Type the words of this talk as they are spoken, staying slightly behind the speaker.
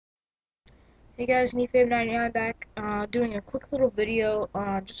Hey guys, Nefabe99 back, doing a quick little video,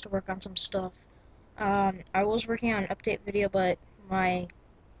 just to work on some stuff. I was working on an update video, but my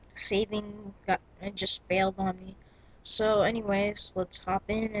saving it just failed on me. So anyways, let's hop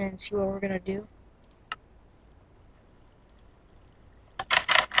in and see what we're gonna do.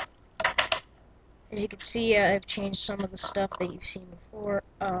 As you can see, I've changed some of the stuff that you've seen before.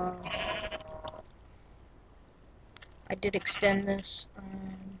 I did extend this.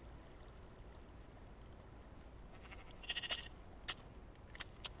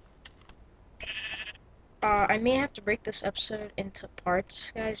 I may have to break this episode into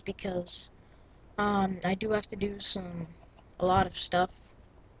parts, guys, because I do have to do a lot of stuff.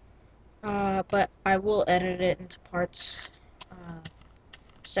 But I will edit it into parts,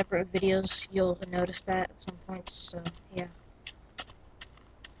 separate videos. You'll notice that at some points. So yeah.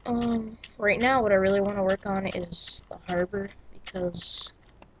 Right now, what I really want to work on is the harbor, because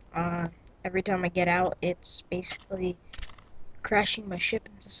every time I get out, it's basically crashing my ship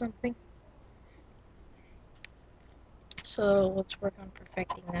into something. So let's work on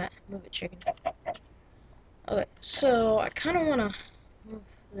perfecting that. Move it, chicken. Okay, so I kind of want to move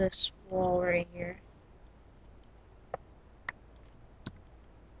this wall right here.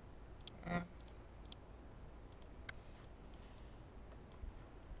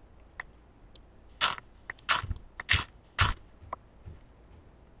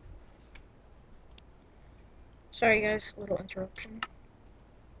 Sorry guys, little interruption.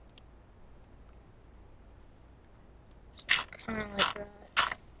 So, kind of like that.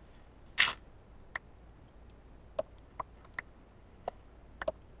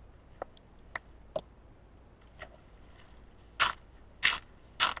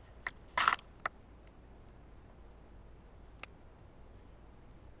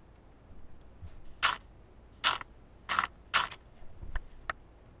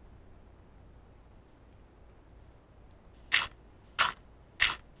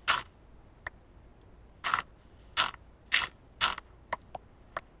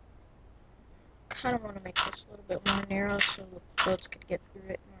 Kind of want to make this a little bit more narrow so the boats could get through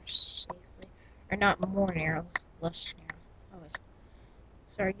it more safely. Or not more narrow, less narrow. Oh wait.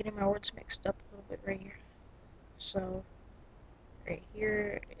 Sorry, getting my words mixed up a little bit right here. So, right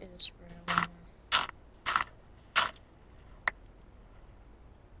here is where I want to start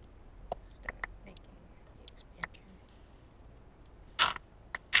making the expansion.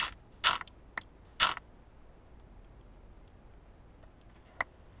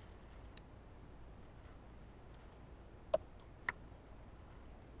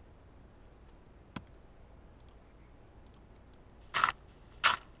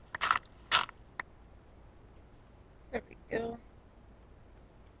 There we go.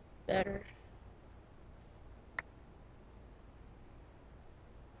 Better.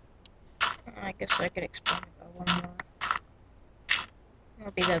 I guess I could expand it by one more.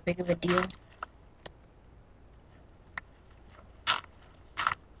 Won't be that big of a deal.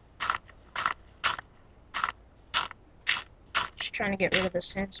 Just trying to get rid of the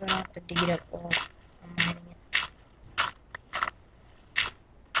sand so I don't have to dig it up while I'm mining it.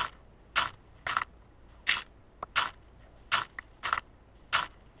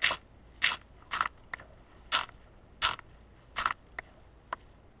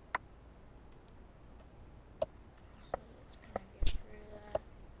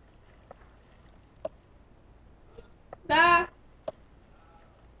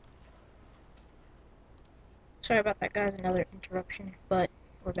 Sorry about that, guys. Another interruption, but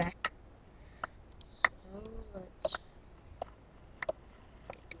we're back. So let's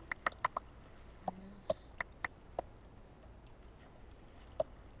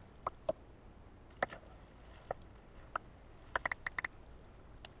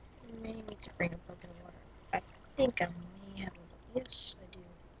may need to bring a bucket of water. I think I may have a... Yes, I do.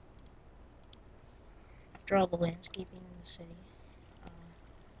 After all the landscaping in the city,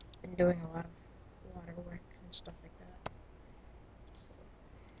 been doing a lot of water work and stuff like that.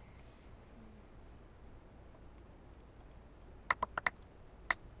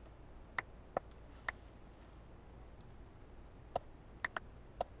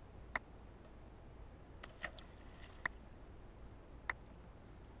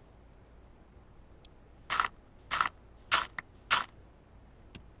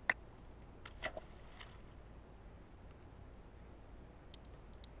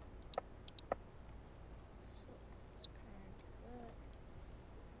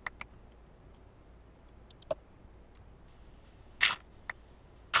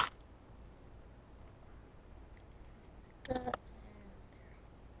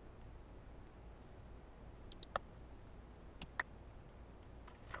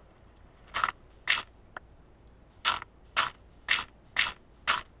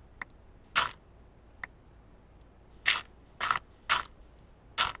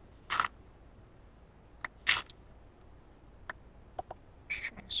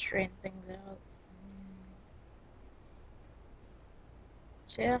 straighten things out.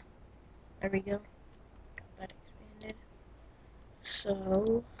 So yeah, there we go. Got that expanded.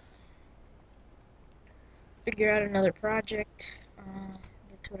 So figure out another project.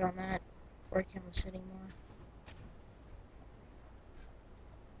 Get to it on that. Working on the city more.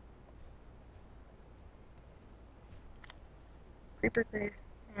 Creeper clear.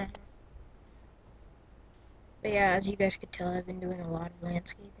 But yeah, as you guys could tell, I've been doing a lot of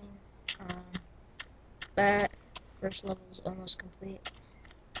landscaping. That first level is almost complete.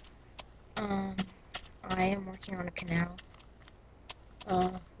 I am working on a canal.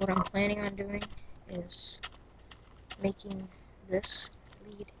 What I'm planning on doing is making this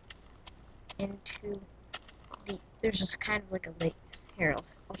lead into there's just kind of like a lake. Here,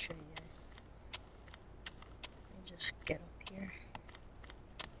 I'll show you guys. Let me just get up here.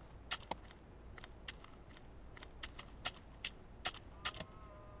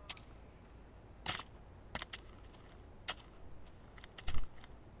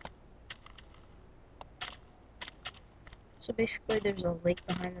 So basically there's a lake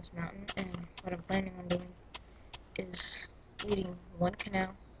behind this mountain, and what I'm planning on doing is leading one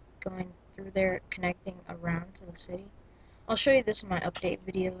canal, going through there, connecting around to the city. I'll show you this in my update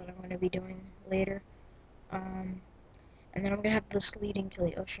video that I'm going to be doing later. And then I'm going to have this leading to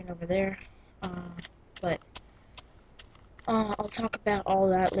the ocean over there. But I'll talk about all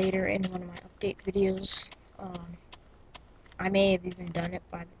that later in one of my update videos. I may have even done it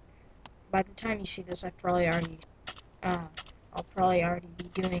by the time you see this. I'll probably already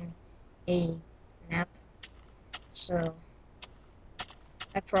be doing a map. So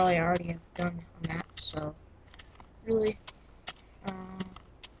I probably already have done a map. So really,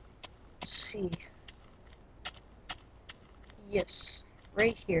 let's see. Yes,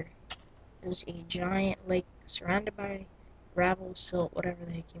 right here is a giant lake surrounded by gravel, silt, whatever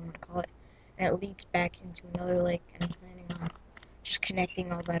the heck you want to call it, and it leads back into another lake, and I'm planning on just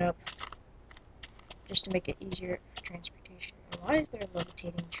connecting all that up just to make it easier for transportation. And why is there a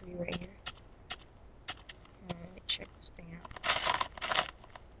levitating tree right here? Let me check this thing out.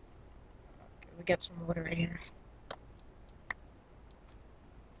 Okay, we got some water right here.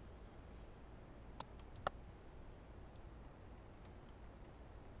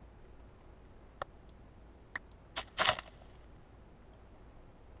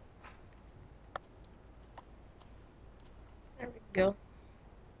 There we go.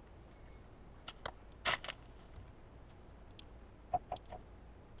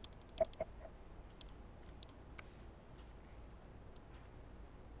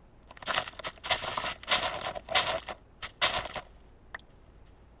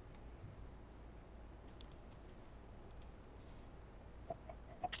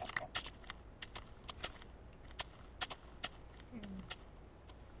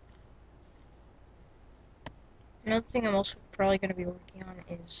 Another thing I'm also probably going to be working on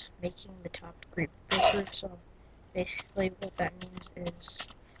is making the top creeper-proof. So basically what that means is,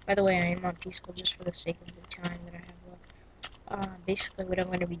 by the way, I am on peaceful just for the sake of the time that I have left. Basically what I'm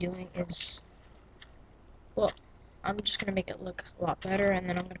going to be doing is, well, I'm just going to make it look a lot better, and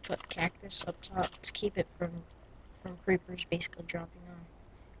then I'm going to put cactus up top to keep it from creepers basically dropping on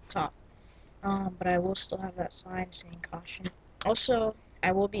top. But I will still have that sign saying caution. Also,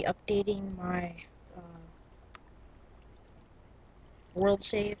 I will be updating my world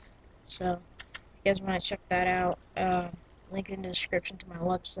save, so if you guys want to check that out, link in the description to my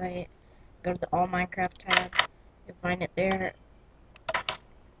website. Go to the All Minecraft tab, you'll find it there.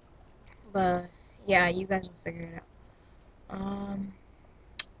 But yeah, you guys will figure it out.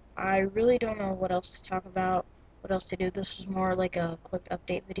 I really don't know what else to talk about, what else to do. This was more like a quick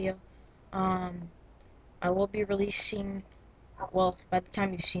update video. I will be releasing, well, by the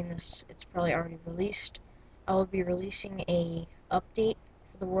time you've seen this, it's probably already released. I will be releasing a update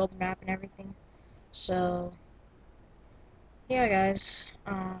for the world map and everything. So yeah, guys,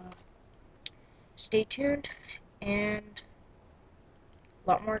 stay tuned, and a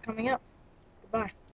lot more coming up. Goodbye.